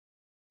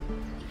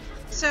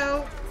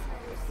So,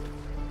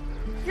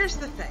 here's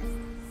the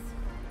thing.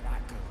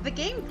 The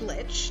game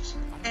glitched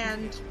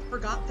and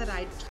forgot that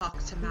I'd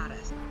talked to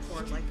Mattis,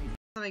 or like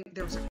something,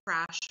 there was a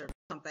crash or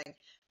something.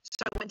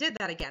 So I did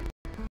that again.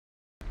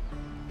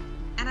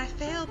 And I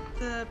failed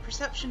the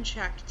perception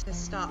check to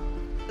stop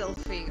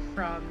Filthy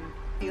from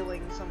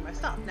stealing some of my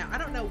stuff. Now, I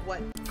don't know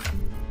what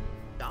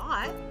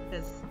got,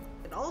 because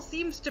it all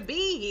seems to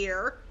be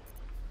here.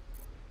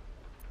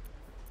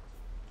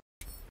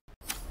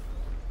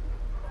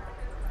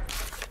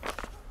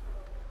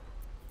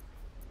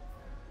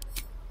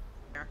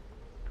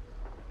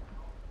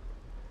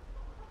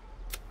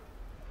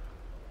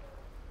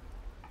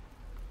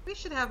 We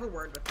should have a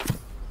word with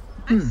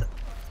him.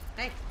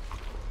 Hey.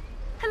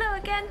 Hello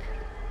again.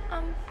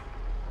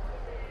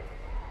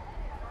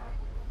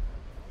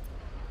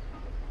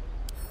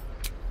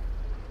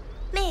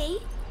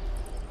 Me?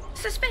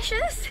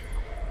 Suspicious?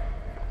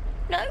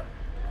 No?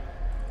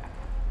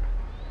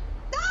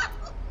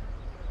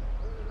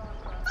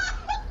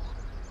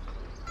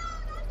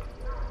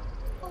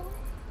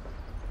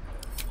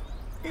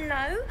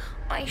 No,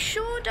 I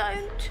sure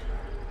don't.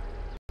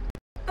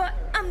 But,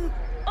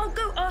 I'll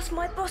go ask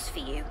my boss for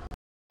you.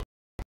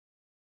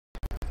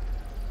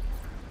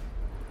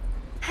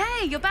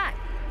 Hey, you're back.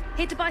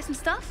 Here to buy some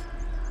stuff?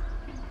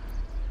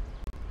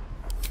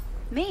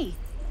 Me?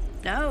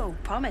 No,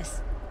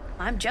 promise.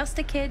 I'm just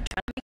a kid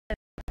trying to make a...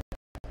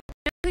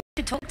 You know who you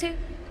should talk to?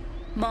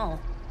 Moll.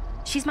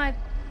 She's my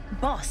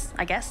boss,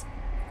 I guess.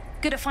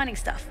 Good at finding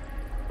stuff.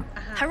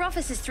 Her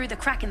office is through the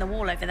crack in the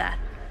wall over there,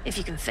 if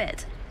you can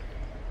fit.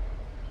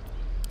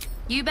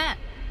 You bet.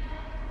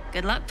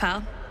 Good luck,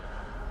 pal.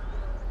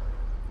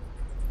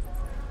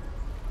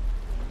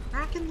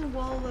 Crack in the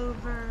wall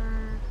over...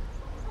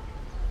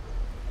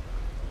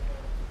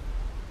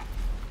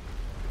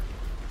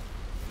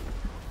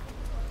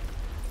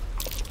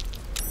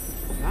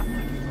 That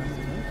might be worth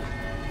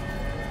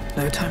it.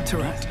 No time to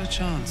rest. Not a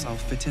chance I'll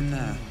fit in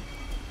there.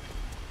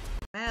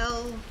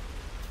 Well...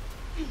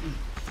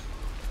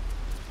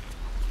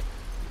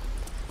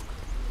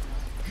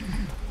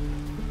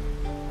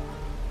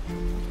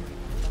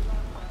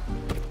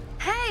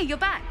 Hey, you're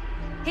back.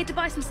 Here to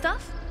buy some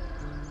stuff?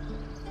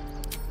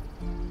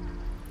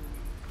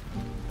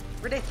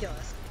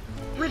 Ridiculous.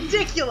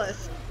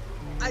 Ridiculous!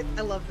 I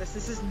love this.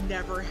 This has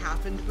never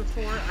happened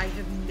before. I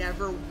have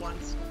never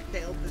once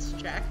failed this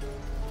check.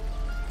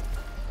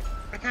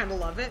 I kind of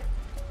love it.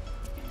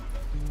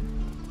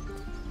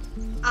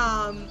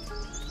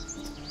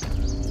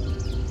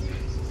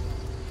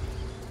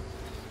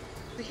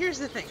 But here's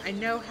the thing. I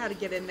know how to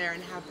get in there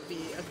and have it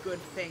be a good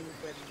thing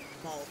with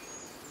Moll.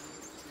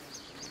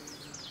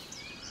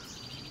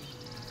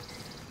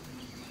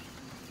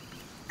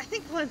 I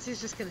think Valencia's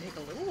just gonna take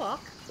a little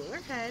walk, cool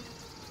her head.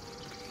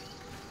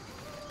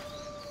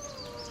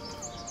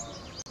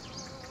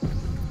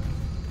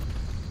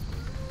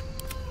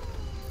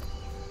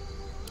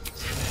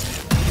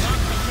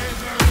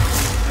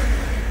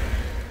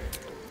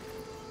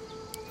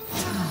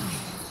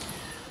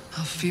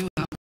 I'll feel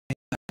that.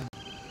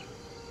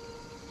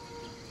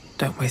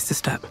 Don't waste a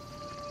step.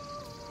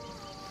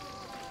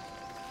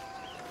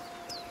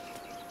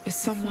 Is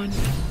someone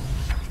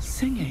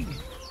singing?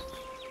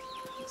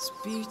 It's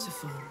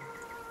beautiful.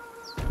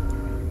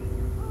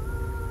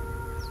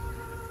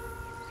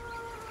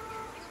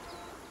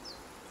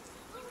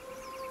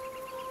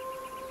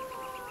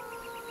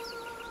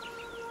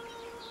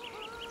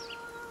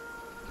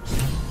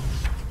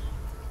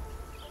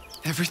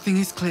 Everything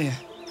is clear.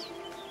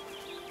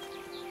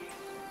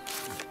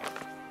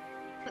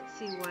 Let's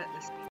see what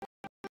this means.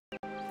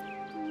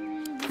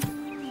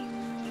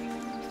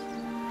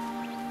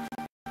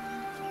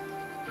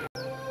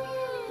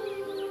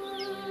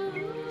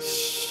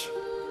 Shh.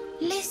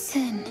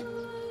 Listen.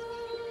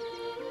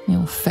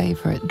 Your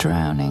favorite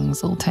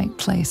drownings all take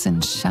place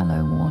in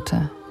shallow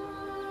water.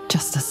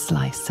 Just a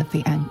slice of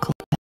the ankle.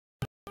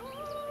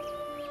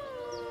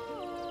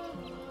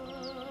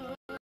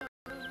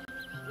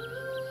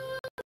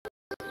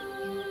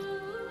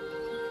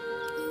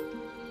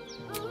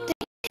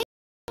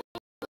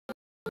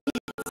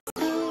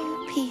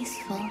 So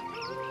peaceful.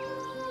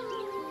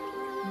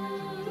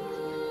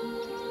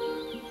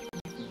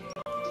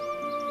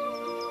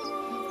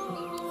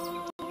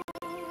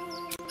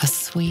 A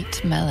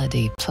sweet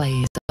melody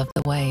plays above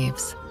the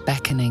waves,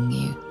 beckoning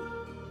you,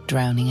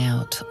 drowning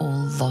out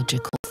all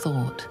logical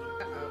thought.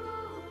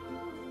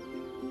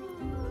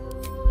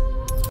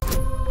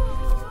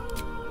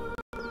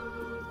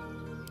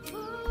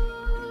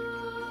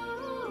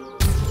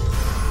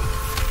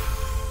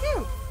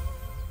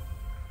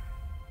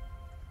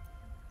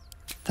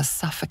 The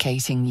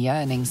suffocating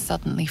yearning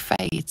suddenly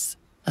fades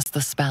as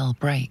the spell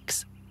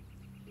breaks.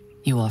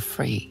 You are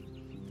free.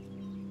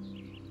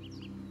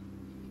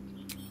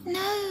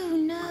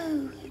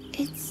 No,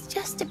 it's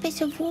just a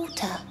bit of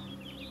water.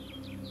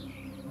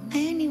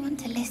 I only want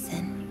to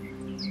listen.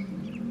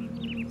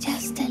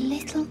 Just a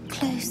little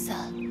closer.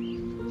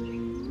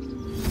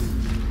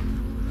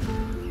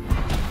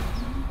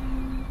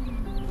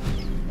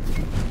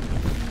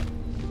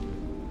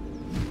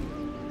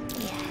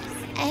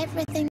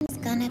 Everything's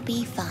gonna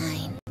be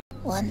fine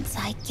once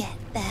I get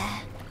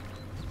there.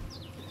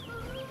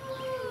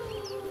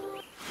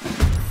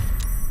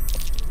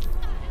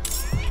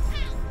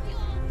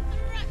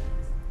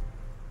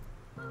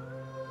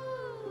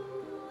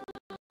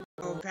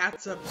 Oh,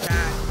 that's a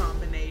bad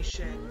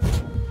combination.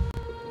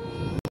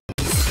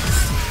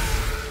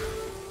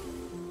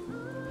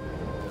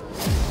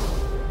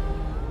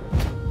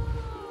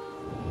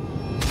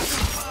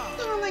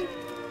 Darling.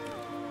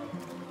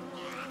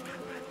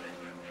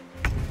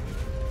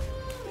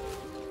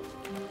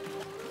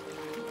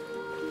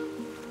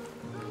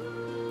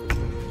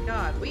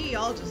 God, we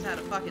all just had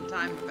a fucking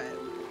time of it.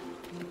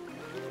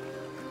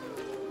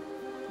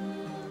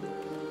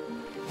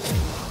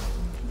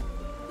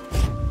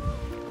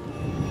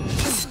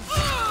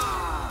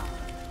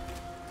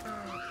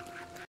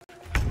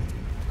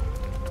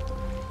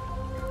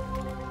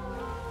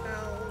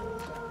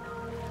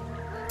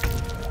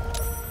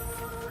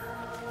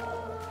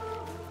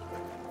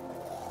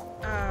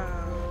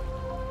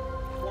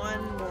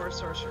 One more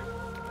sorcery.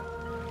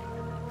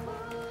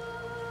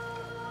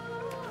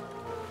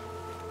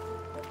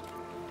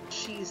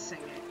 She's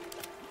singing.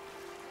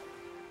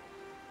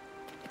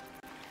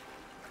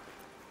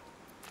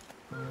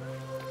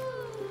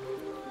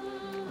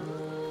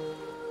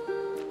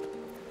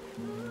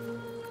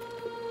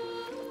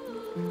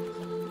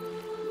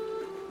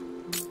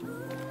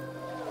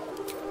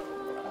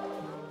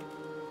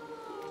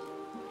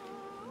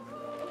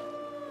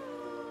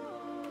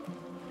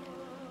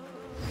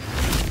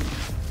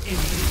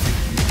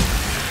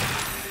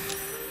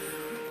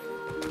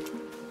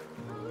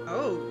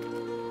 Oh.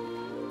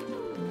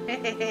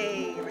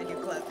 Hey, my new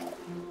clip.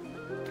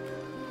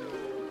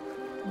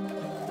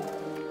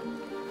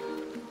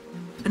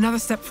 Another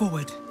step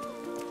forward.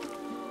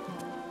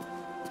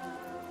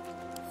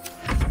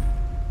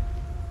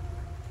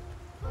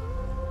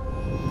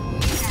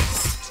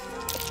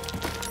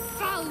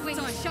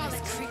 Foul-winged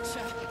Charlotte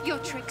creature, your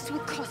tricks will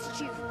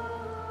cost you.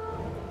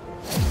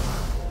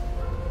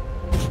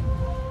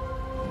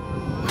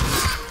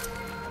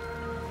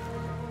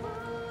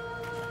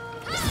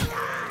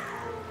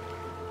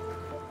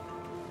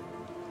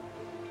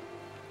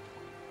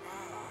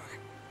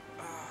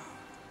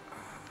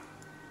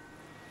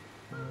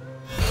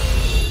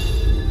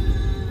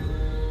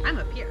 I'm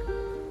up here.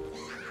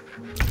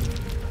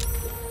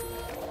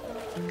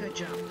 Good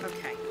job.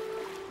 Okay.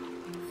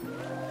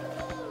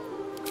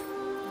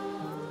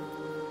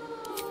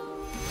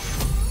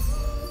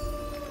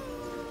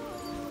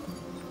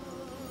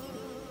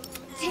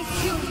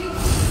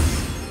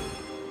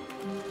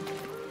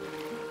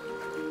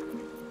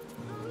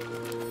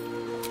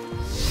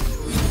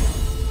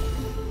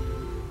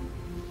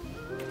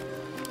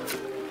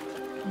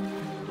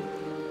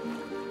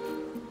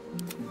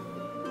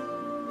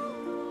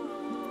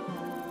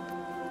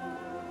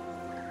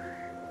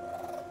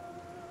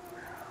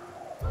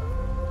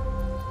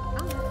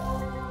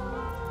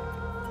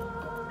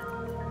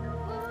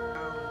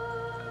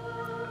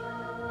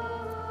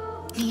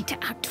 Need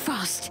to act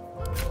fast.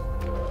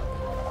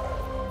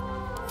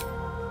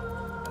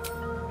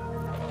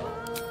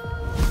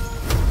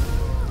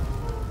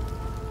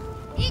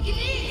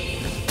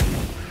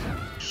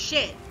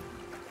 Shit.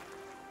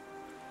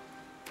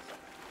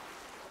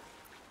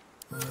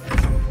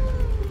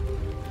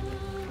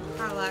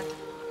 Harlock.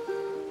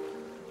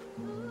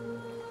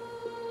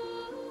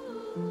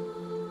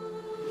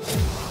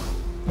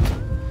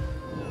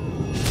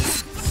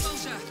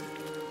 Soldier,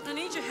 I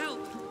need your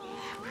help.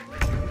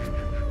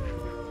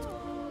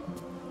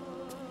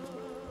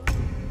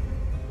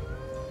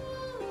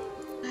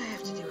 I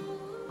have to do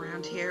it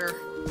around here.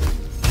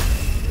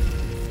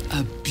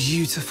 A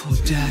beautiful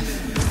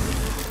death.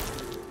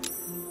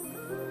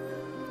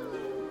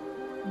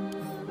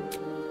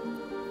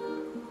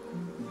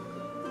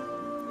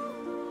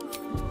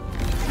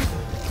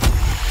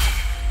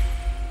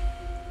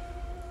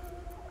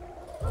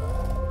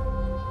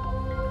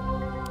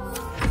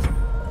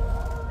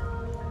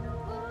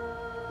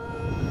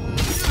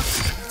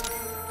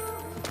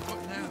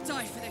 What now?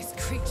 Die for this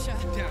creature.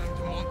 Damned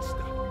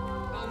monster.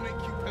 I'll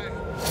make you pay.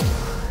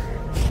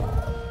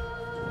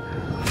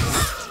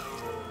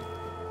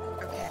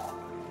 Okay.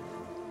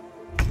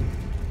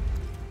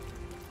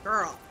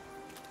 Girl.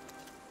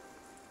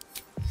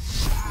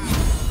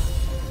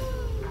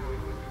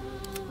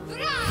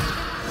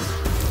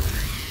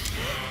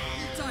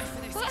 Die for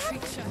this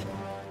creature.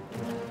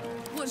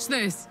 Watch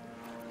this.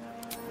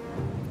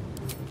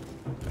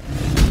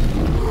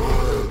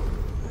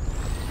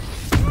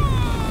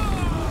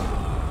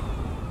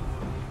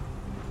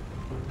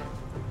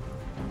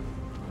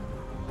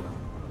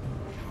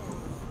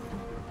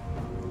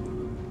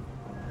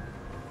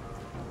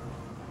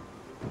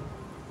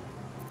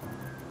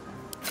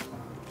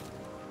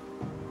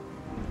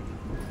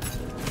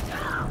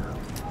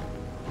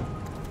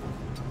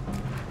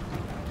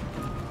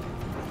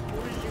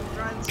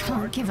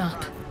 Can't give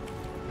up.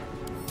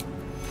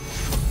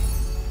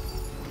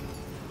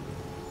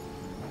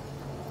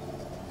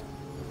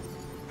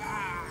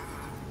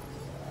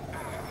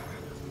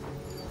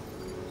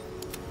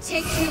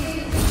 Take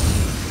you.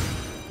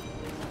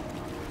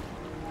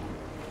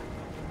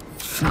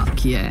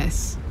 Fuck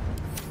yes.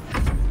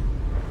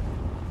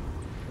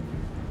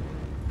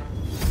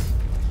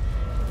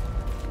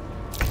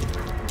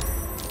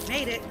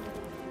 Made it.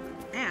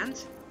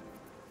 And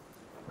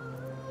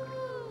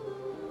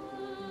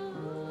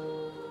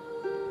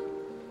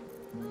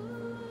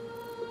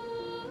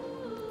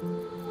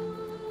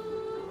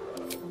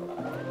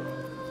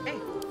hey.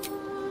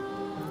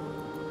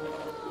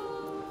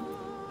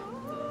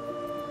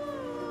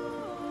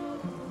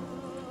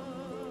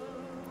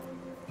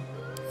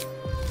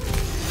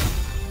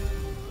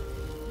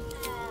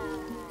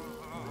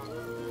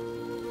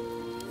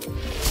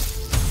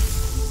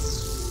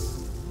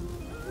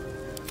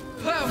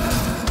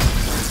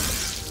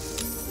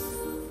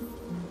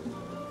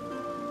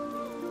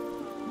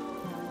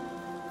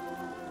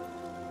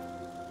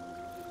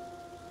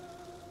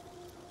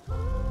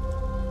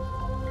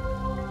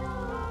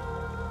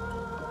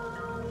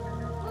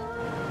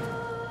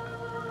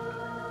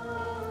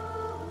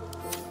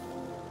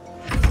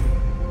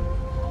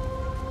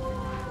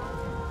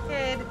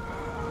 Kid.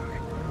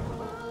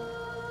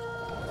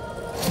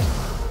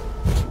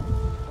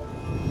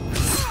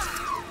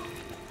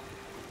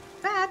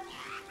 Bad.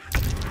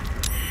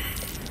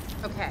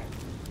 Okay.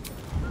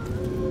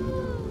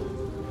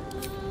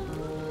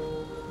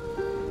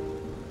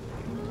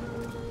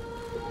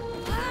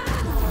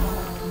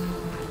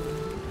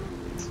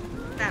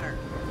 Better.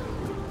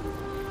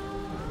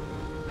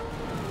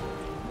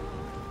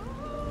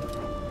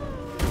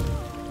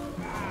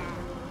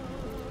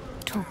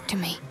 Talk to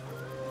me.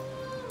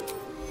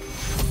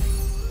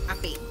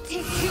 Happy.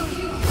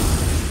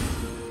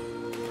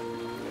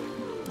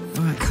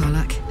 All right,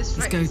 Karlak. This It's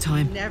fight go has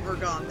time. never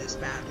gone this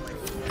badly.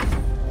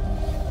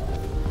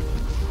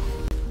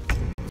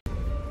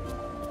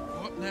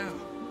 What now?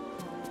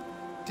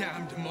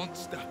 Damned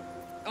monster.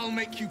 I'll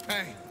make you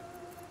pay.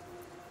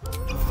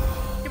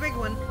 Your big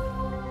one.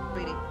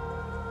 Sweetie.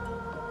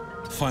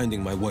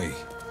 Finding my way.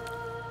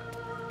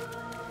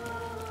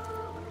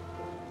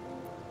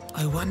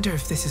 I wonder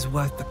if this is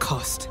worth the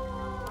cost.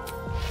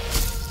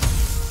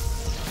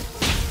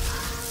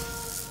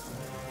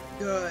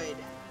 Good.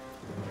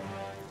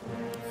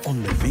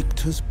 On the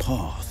victor's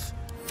path.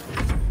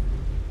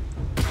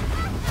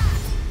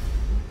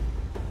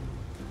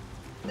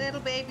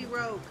 Little baby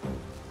rogue.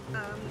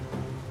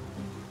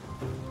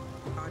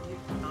 God, you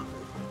did not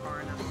move far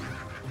enough.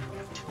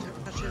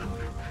 Touch him.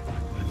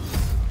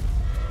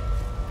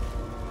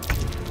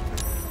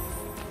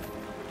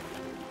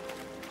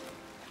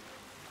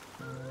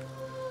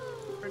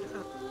 Turn it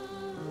up.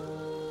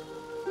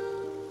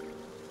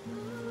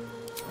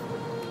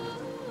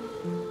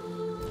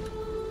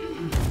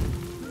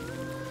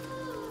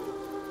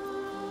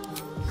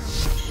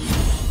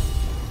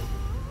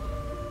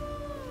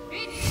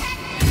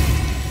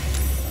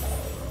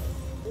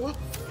 What?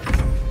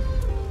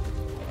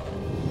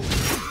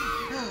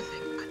 Oh,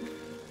 thank God.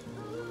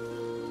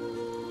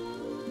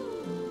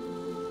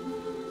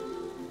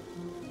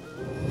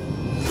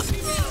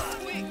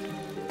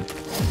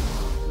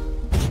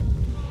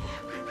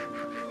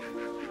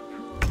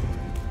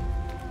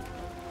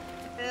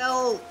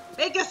 Bill,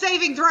 make a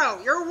saving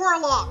throw. You're a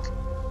warlock.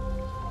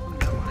 Oh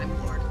no,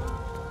 I'm Lord.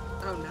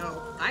 Oh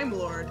no, I'm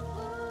Lord.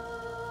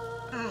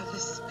 Ah,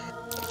 this is bad.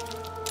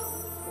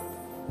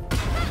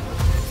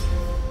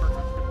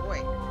 Good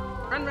boy.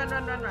 Run, run,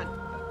 run, run, run.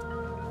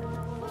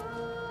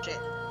 Shit.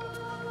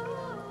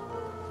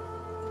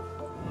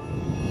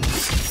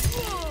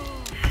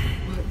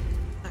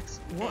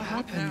 What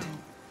happened? Now.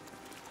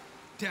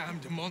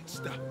 Damned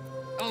monster.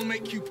 I'll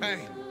make you pay.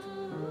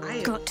 I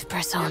have Got to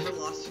press on. never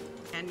lost a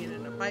companion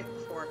in a fight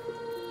before.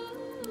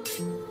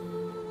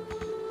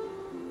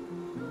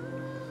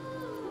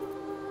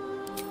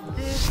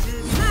 This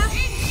is not...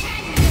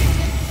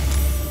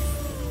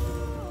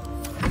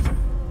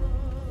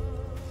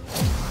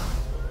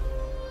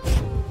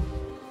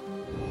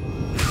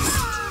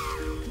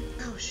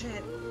 Oh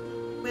shit.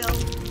 Will,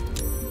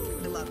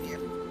 I love you.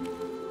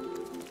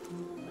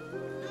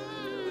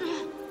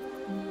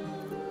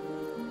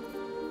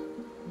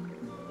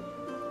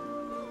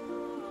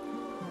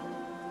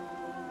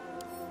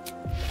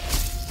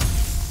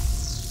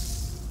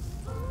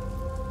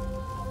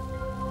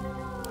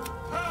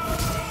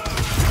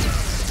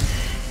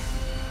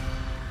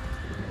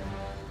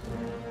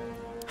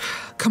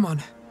 Come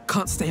on,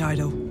 can't stay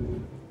idle.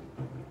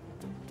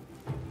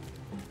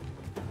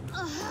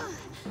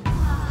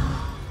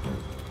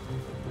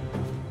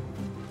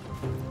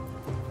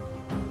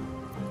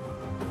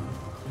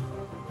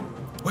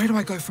 Where do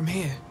I go from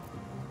here?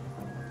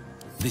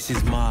 This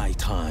is my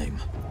time.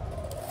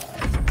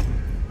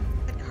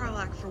 At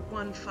Karlak for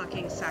one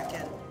fucking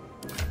second.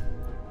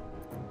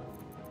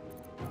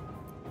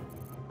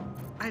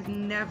 I've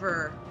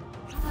never,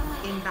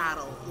 in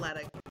battle, let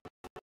a...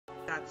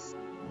 That's...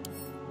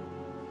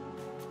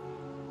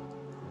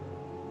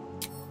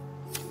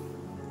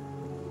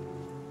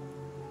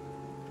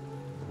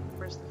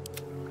 Where's the...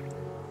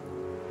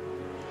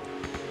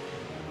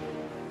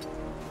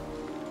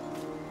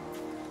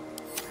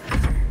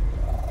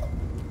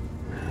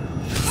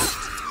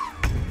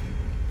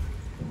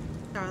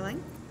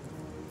 Darling?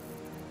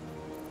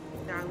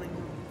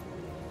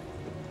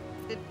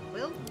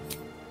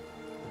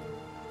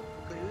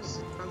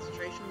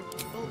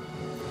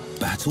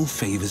 battle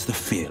favors the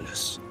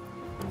fearless.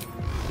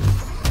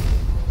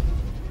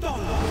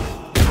 That's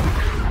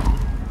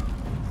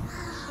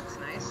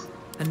nice.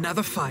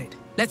 Another fight.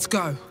 Let's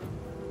go.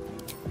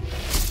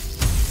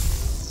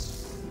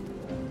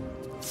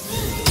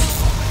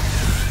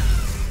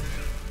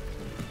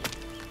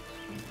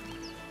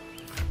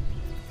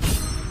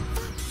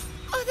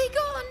 Are they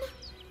gone?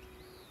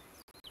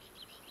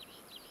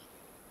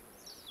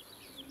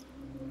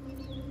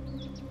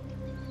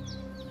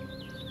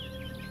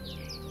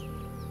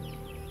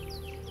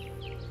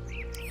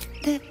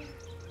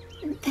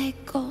 They're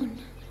gone.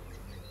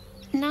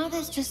 Now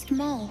there's just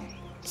Mole.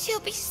 She'll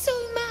be so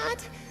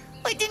mad.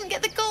 I didn't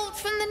get the gold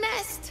from the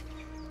nest.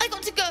 I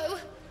got to go.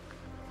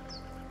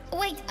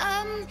 Wait,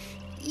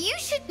 you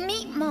should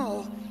meet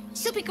Mole.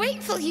 She'll be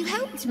grateful you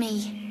helped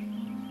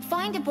me.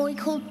 Find a boy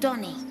called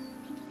Donny.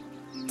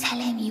 Tell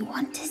him you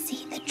want to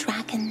see the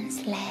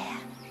dragon's lair.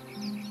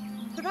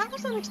 So that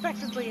was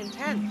unexpectedly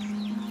intense.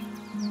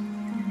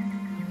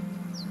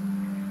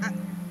 I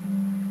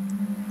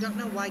don't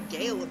know why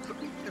Gale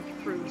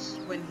approves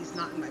when he's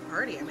not in my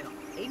party. I mean,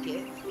 I'll take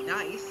it. It's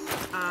nice.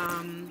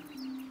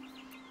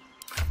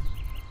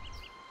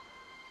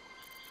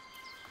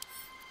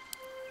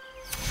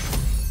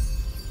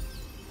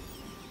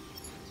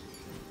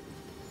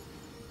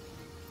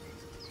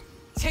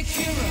 Take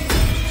hero.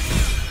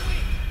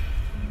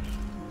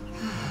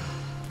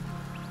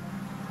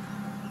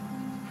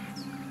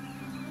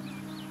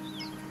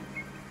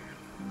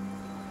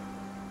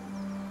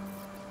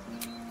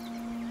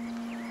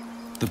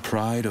 The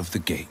pride of the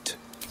gate.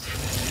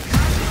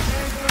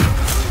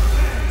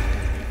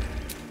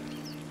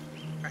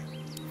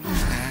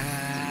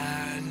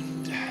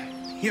 And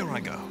here I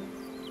go.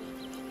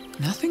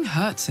 Nothing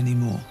hurts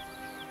anymore.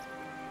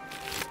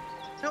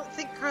 I don't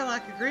think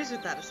Karlach agrees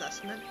with that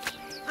assessment.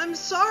 I'm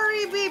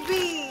sorry,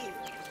 baby!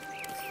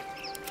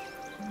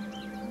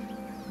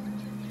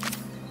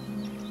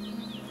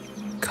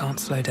 Can't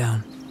slow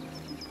down.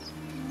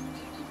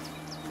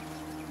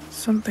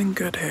 Something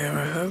good here,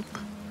 I hope.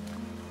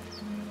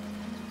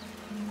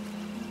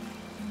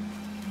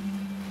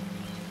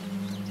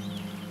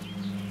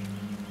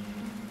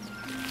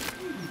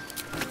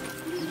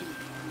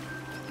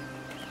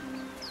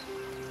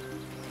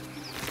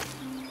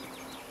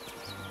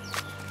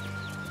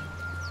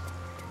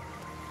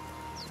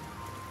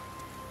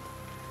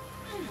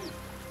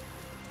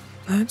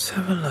 Let's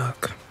have a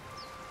look.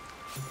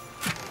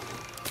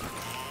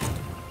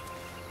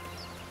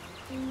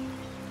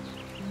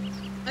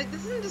 Like,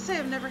 this isn't to say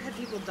I've never had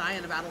people die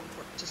in a battle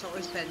before. It's just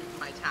always been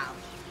my town.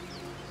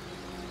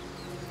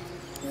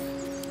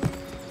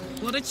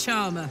 What a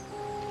charmer.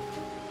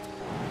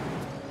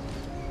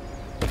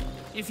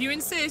 If you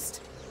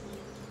insist.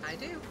 I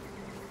do.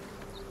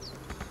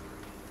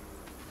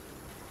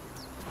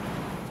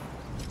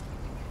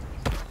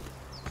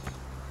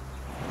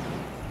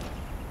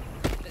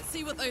 Let's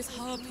see what those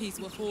harpies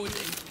were hoarding.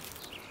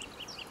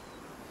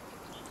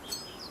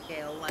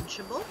 Gale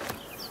Lunchable.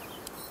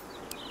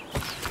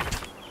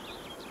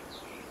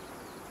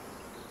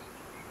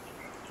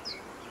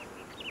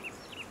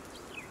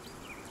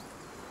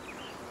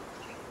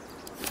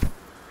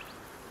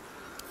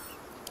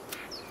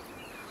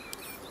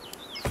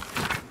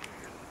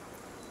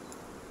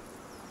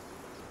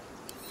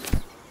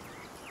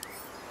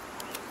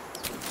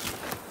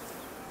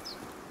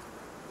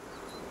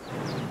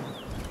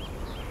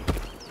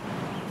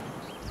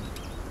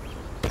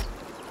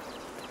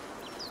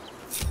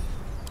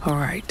 All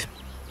right,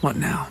 what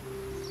now?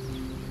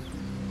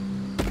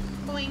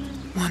 Boing.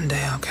 One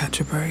day I'll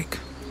catch a break.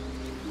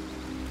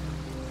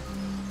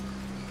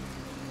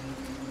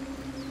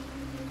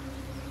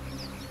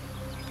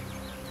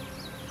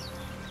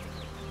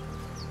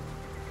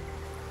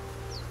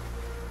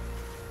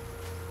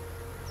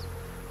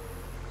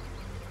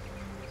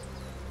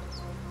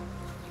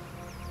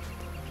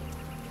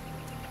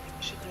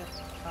 Should get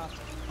off.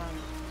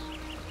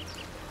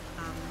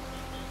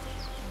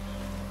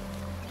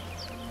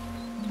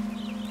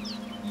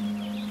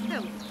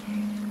 No.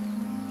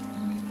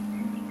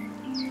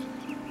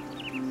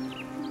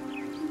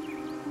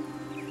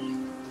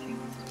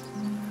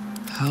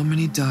 How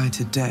many die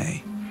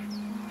today?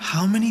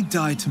 How many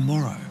die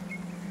tomorrow?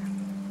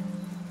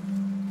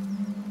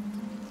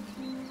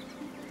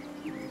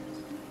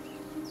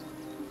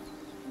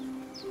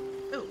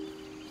 Oh.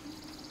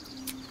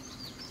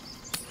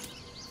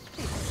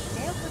 Hey,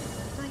 Gale has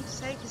something to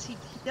say, because he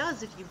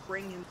does if you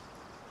bring him.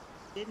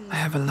 Didn't. I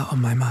have a lot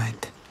on my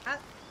mind.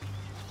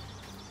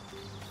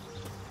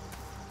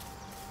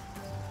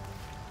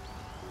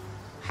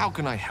 How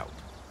can I help?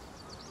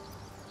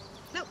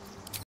 Nope.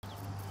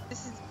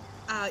 This is,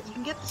 you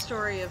can get the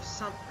story of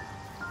some,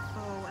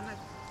 oh, and of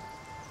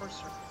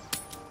course,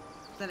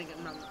 then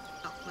again, not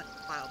playing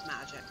wild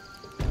magic.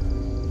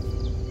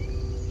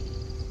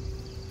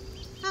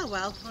 Oh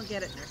well, I'll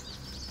get it next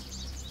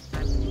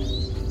time.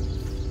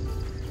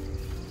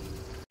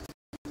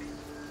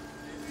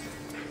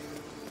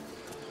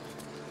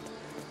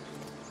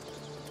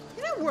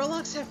 You know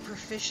warlocks have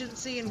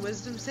proficiency in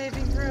wisdom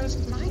saving throws?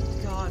 My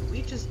god,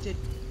 we just did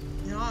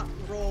not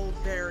roll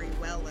very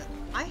well at.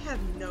 I have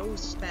no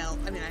spell.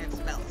 I mean, I have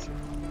spells.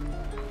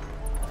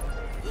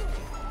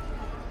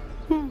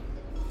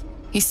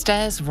 He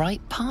stares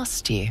right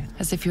past you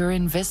as if you're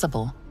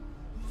invisible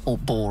or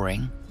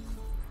boring.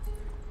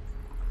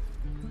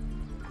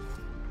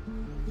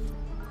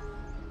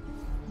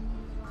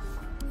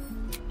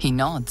 He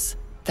nods,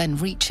 then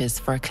reaches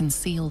for a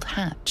concealed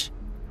hatch.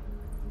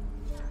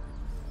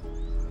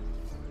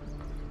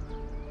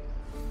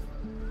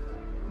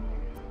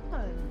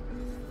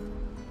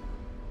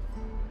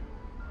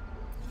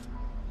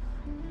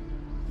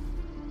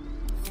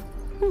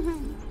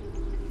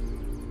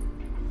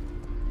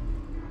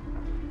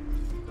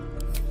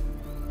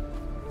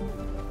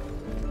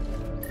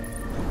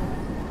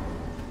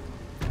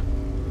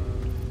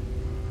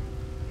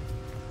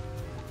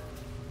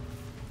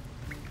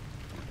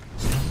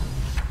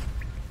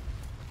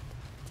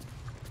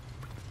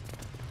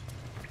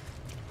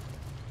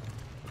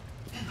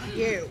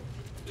 You.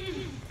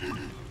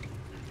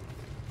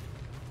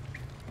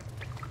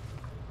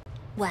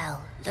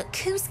 Well, look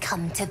who's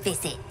come to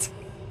visit.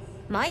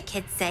 My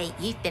kids say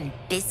you've been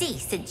busy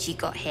since you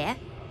got here.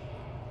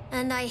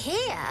 And I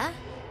hear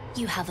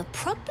you have a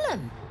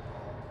problem.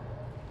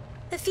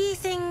 A few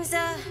things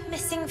are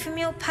missing from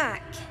your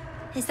pack.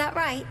 Is that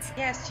right?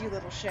 Yes, you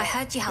little shit. I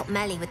heard you helped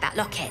Melly with that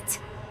locket.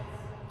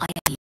 I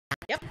owe you.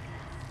 Yep.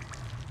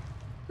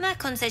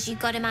 Mercon says you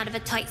got him out of a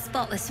tight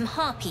spot with some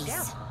harpies.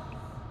 Yeah.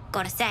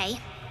 Gotta say,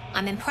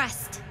 I'm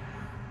impressed.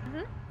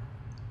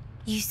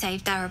 You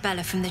saved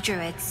Arabella from the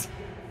Druids.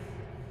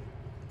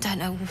 Don't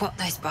know what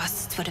those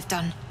bastards would have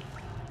done.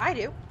 I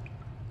do.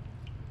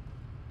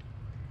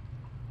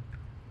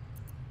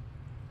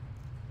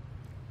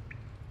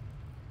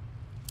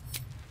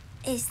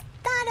 Is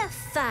that a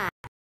fact?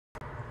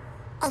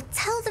 I'll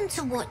tell them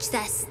to watch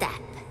their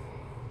step.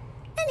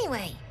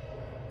 Anyway,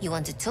 you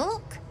want to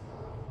talk?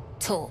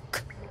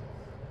 Talk.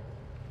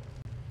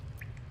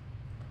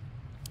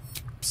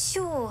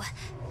 Sure,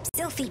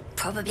 Sylphie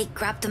probably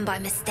grabbed them by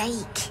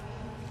mistake.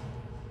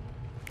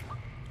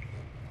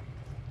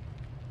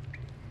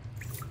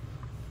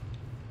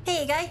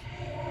 Here you go.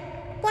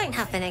 Won't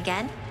happen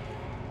again.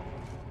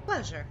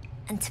 Pleasure.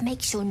 And to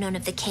make sure none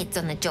of the kids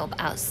on the job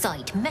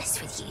outside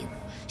mess with you,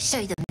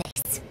 show them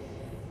this.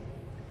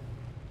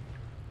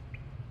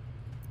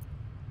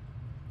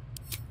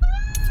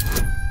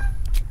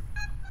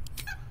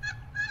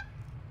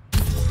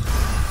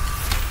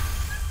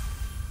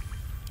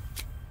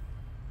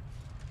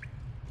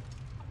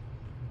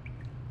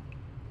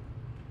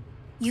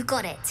 You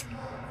got it.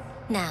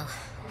 Now,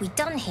 we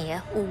done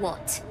here or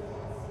what?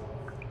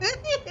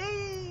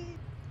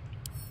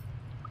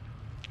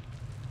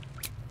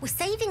 We're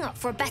saving up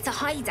for a better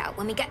hideout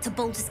when we get to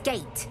Baldur's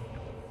Gate.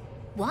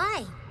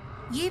 Why?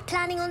 You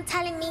planning on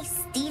telling me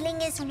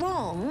stealing is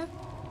wrong?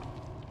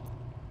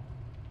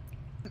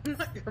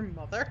 Not your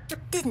mother.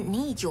 Didn't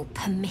need your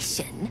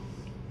permission,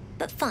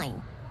 but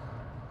fine.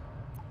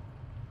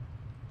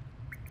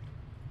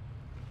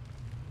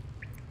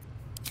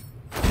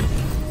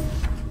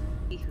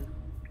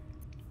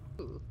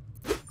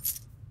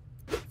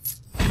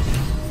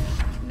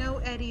 No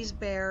Eddie's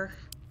bear.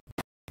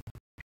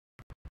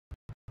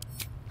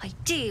 I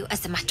do,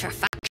 as a matter of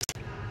fact.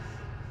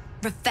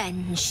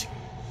 Revenge.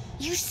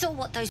 You saw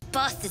what those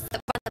bastards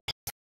that run the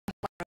place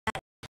were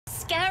about,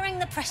 scaring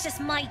the precious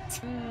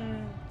might.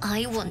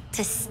 I want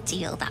to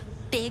steal that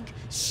big,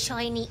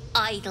 shiny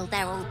idol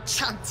they're all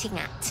chanting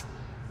at.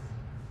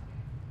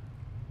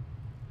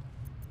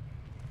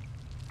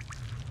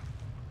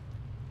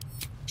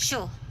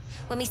 Sure.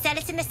 When we sell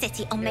it in the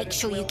city, I'll make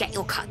sure you get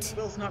your cut.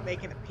 Will's not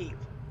making a peep.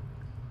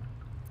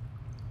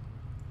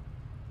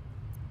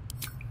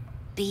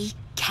 Be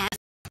careful.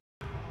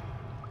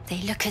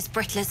 They look as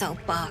brittle as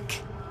old bark,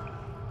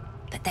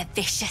 but they're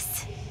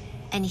vicious.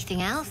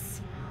 Anything else?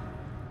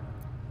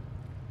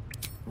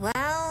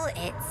 Well,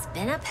 it's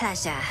been a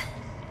pleasure.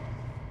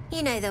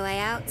 You know the way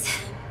out.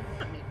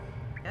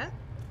 Yeah?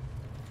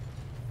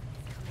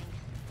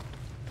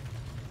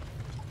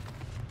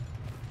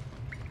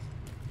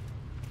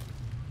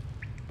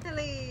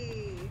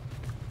 Ellie!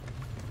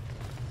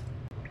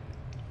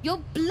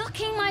 You're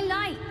blocking my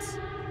light!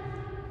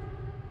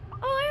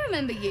 Oh, I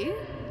remember you.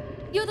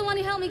 You're the one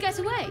who helped me get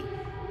away.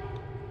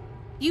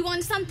 You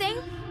want something?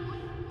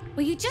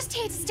 Were you just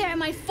here to stare at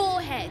my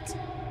forehead?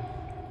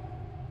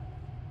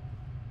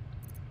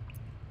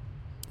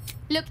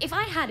 Look, if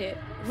I had it,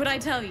 would I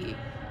tell you?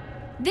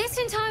 This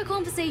entire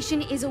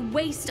conversation is a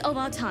waste of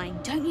our time,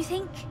 don't you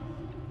think?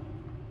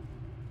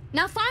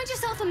 Now find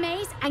yourself a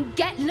maze and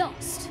get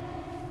lost.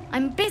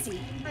 I'm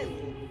busy.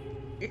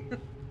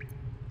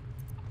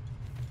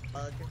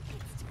 Bug.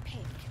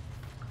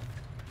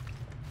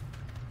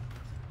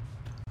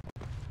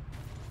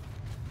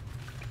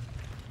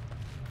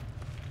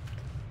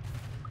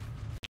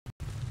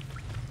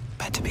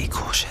 Better be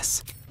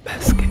cautious.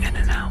 Best get in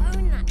and out.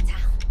 Own that town.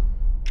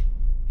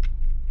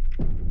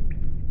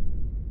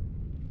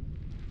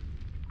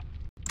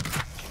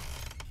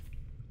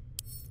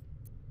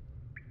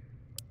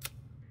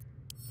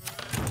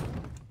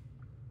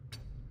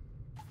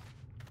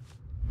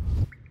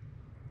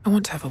 I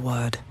want to have a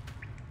word.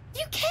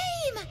 You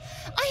came!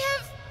 I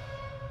have...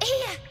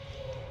 Here!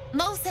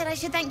 Mole said I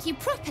should thank you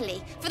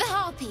properly for the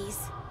harpies.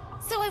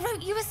 So I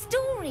wrote you a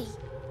story.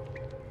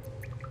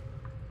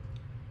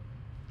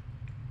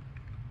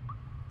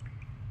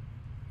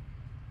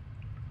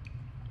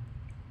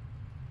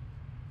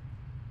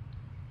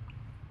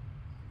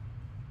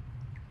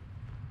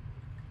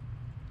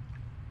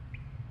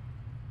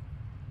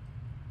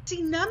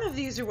 See, none of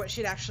these are what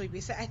she'd actually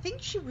be saying. I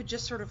think she would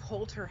just sort of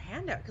hold her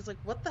hand out, because, like,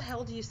 what the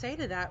hell do you say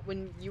to that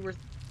when you were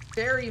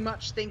very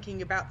much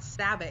thinking about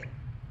stabbing?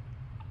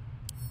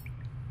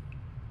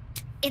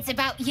 It's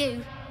about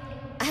you.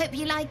 I hope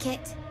you like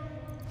it.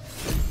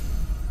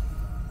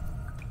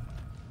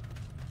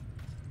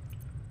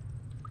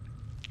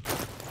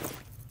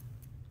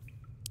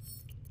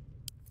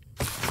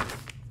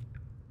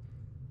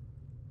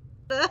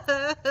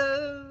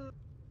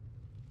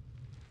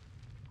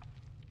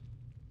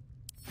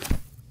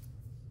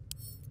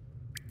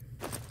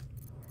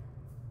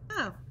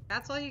 Oh,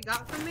 that's all you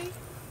got from me?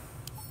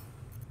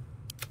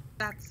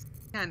 That's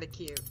kinda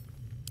cute.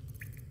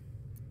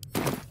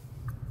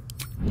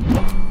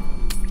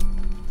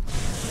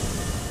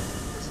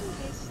 Just in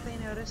case they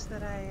notice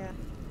that I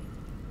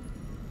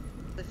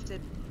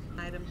lifted an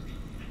item.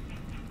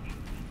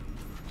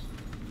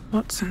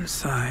 What's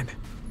inside?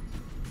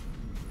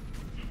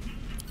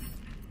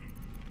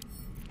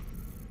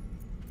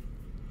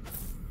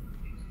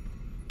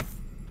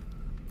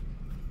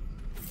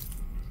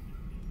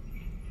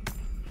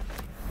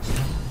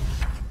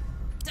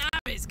 Damn,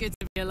 it's good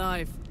to be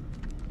alive.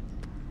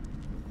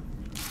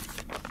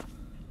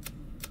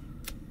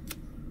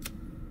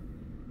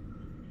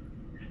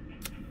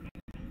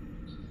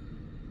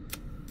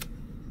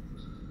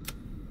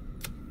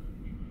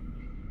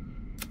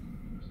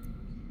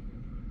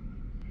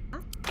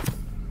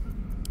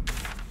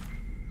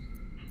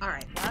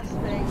 Alright, last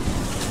thing.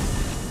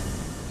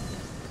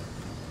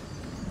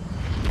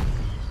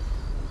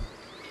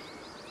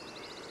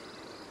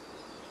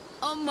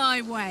 On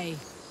my way.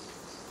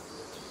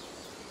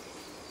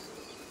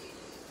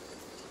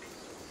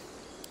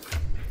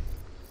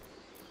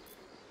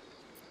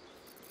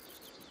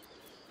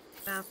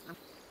 No.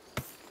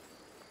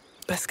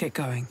 Let's get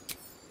going.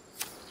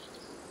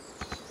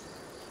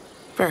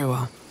 Very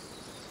well.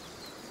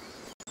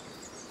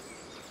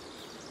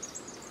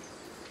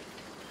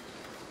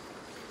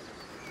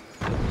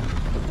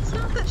 It's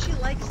not that she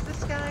likes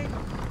this guy.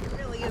 It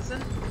really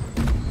isn't.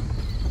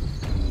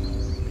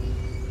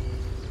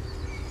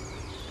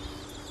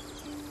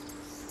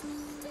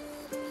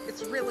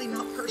 It's really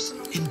not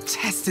personal.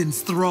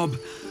 Intestines throb,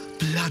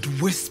 blood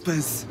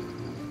whispers.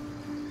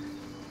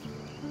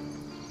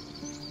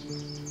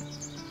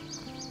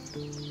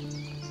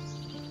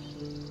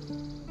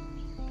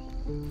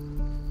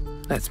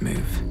 Let's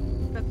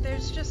move. But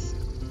there's just...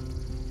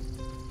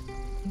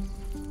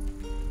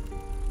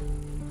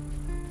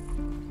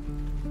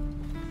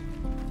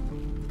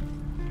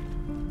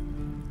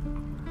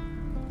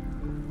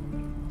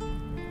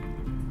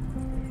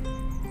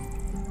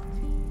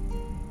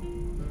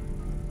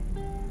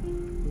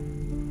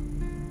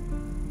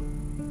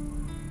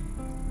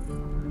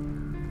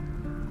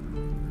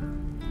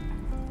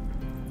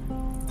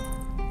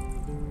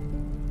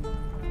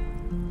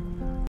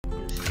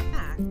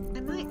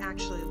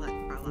 actually let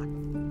Carla.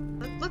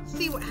 Let's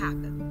see what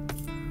happens.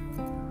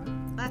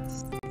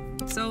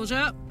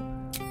 Soldier.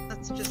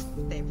 Let's just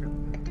stay for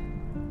quick.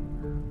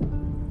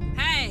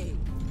 Hey!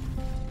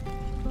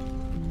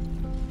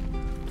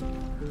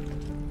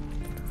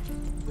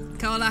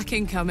 Karlak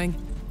incoming.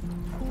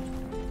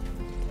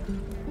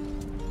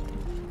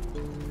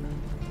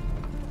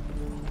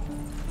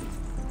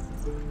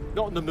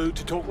 Not in the mood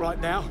to talk right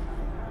now.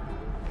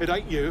 It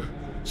ain't you,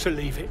 so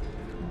leave it.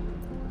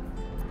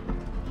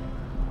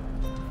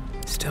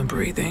 Still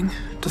breathing,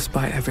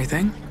 despite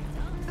everything.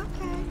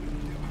 Okay.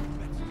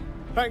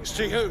 Thanks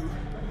to you,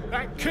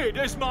 that kid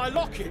is my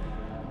locket.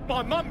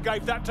 My mum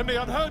gave that to me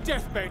on her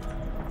deathbed.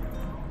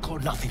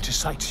 Got nothing to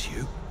say to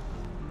you.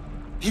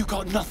 You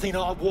got nothing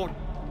I want.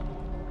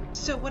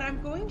 So what I'm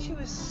going to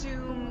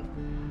assume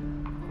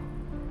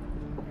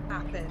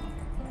happened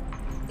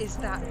is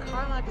that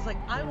Karlak is like,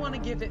 I want to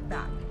give it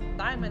back.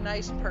 I'm a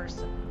nice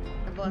person.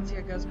 And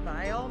Valencia goes,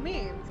 by all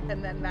means.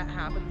 And then that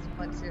happens.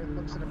 Valencia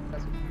looks at him and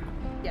goes,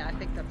 yeah, I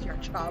think that's your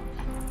job.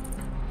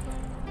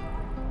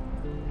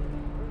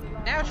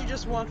 Now she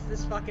just wants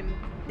this fucking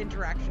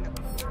interaction.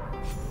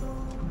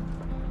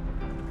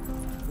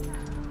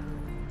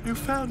 You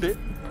found it?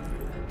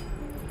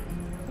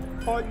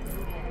 I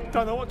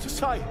don't know what to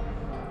say.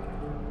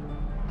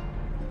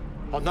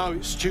 I know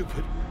it's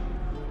stupid.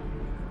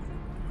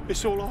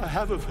 It's all I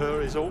have of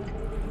her is all.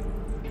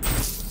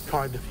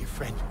 Kind of you,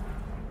 friend.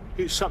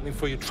 Here's something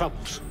for your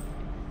troubles.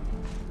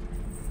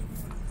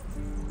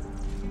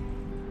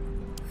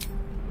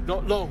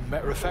 Not long,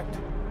 matter of fact.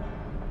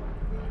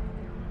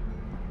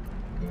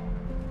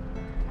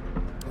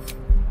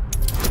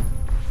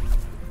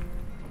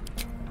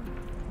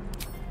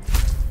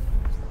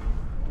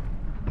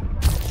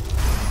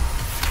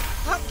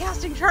 Stop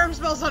casting charm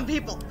spells on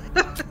people!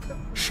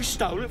 She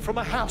stole it from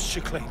a house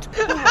she cleaned.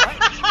 All right.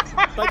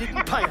 They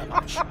didn't pay her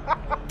much.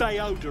 They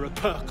owed her a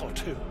perk or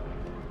two.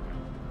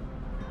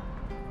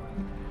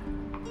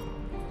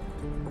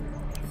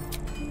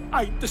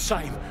 Ain't the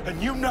same, and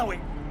you know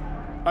it.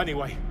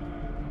 Anyway,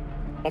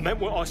 I meant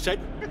what I said.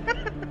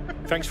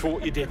 Thanks for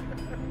what you did.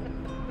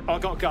 I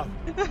gotta go.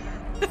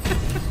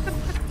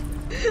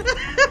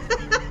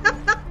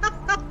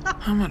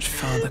 How much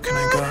further can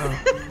I go?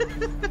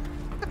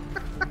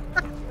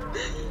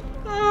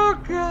 Oh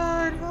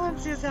god,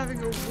 Hans is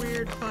having a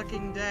weird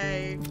fucking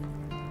day.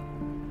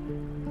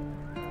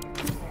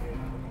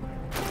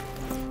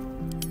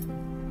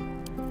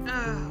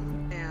 Oh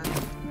man.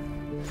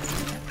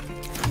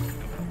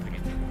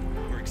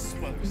 We're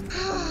exposed.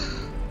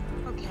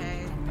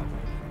 Okay.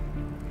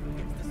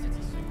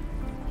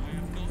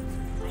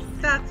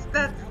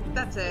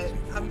 That's it.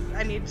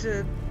 I need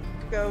to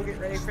go get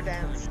ready for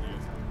dance.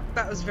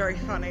 That was very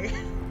funny.